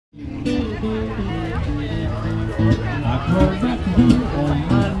Welcome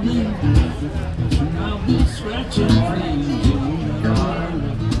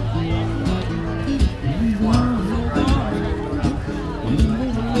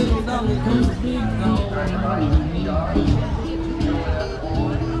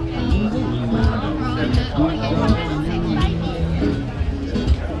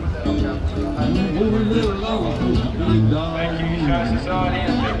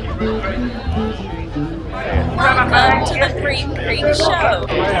to the Bream Creek show.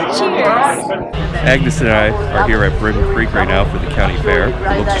 Cheers! Agnes and I are here at Bream Creek right now for the county fair.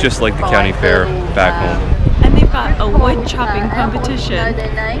 It looks just like the county fair back home. And they've got a wood chopping competition.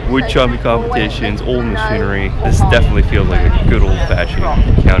 Wood chopping competitions, old machinery. This definitely feels like a good old-fashioned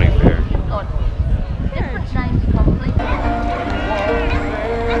county fair.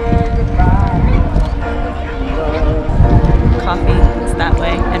 Coffee is that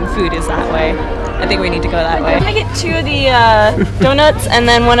way, and food is that way. I think we need to go that way. Can I get 2 of the donuts and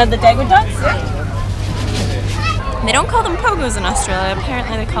then 1 of the Dagwood Dogs? They don't call them pogos in Australia.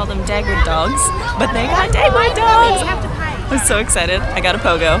 Apparently they call them Dagwood Dogs, but they got Dagwood Dogs! I'm so excited. I got a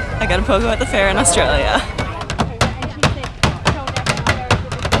pogo. I got a pogo at the fair in Australia.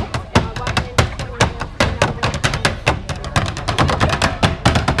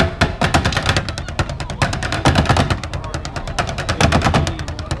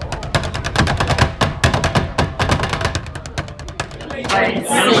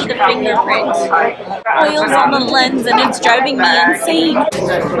 See the fingerprint. Oil's on the lens and it's driving me insane.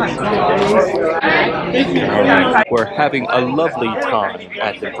 We're having a lovely time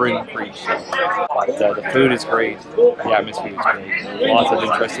at the Bream Creek show. But the food is great, the atmosphere is great, lots of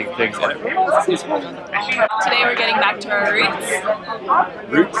interesting things. Today we're getting back to our roots.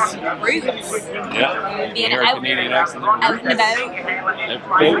 Roots? Roots. Yeah. Being Your out, Canadian accent. out and about.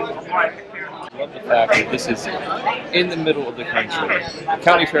 I love the fact that this is in the middle of the country. The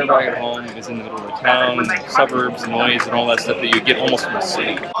county fair back at home is in the middle of the town, suburbs, noise, and all that stuff that you get almost from the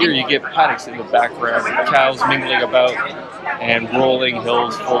city. Here you get paddocks in the background, cows mingling about, and rolling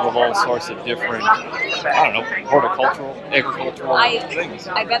hills full of all sorts of different, I don't know, horticultural, agricultural things.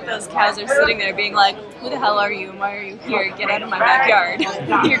 I bet those cows are sitting there being like, who the hell are you and why are you here? Get out of my backyard.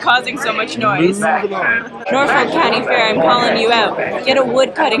 You're causing so much noise. Norfolk County Fair, I'm calling you out. Get a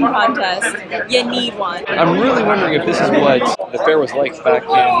woodcutting contest. You need one. I'm really wondering if this is what the fair was like back in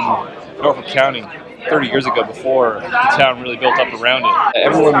Norfolk County 30 years ago, before the town really built up around it.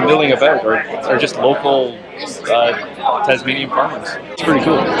 Everyone milling about are just local Tasmanian farmers. It's pretty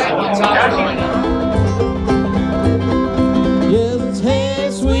cool. Yes,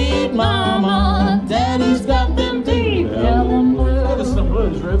 hey, sweet mama, daddy's got them deep yellow blues. Look at some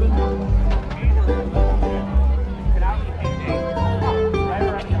blues, Ruben.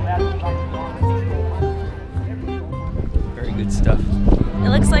 Very good stuff. It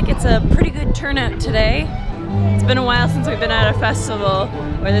looks like it's a pretty good turnout today. It's been a while since we've been at a festival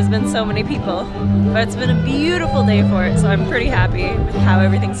where there's been so many people, but it's been a beautiful day for it, so I'm pretty happy with how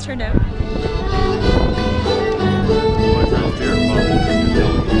everything's turned out.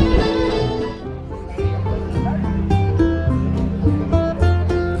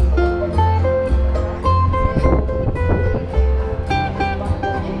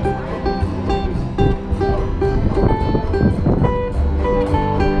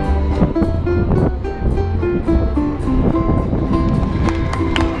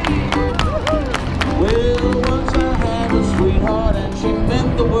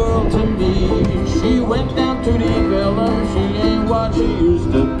 She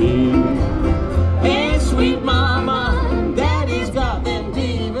used to be. Hey, sweet mama, daddy's got them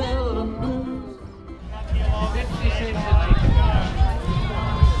deep yellow blues.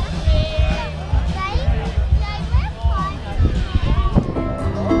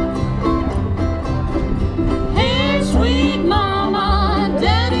 Hey, sweet mama,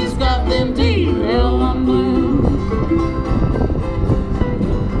 daddy's got them deep yellow blues.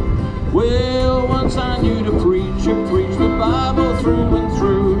 Well, once I knew the preacher preached the Bible through and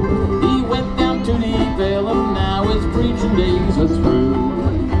through. He went down to the vale and now his preaching days are through.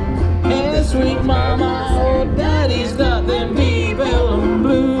 Hey, sweet mama, oh, daddy's got them deep yellow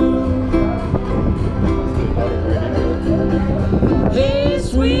blues. Hey,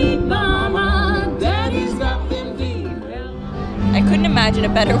 sweet mama, daddy's got them deep yellow. I couldn't imagine a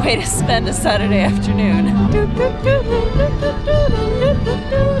better way to spend a Saturday afternoon.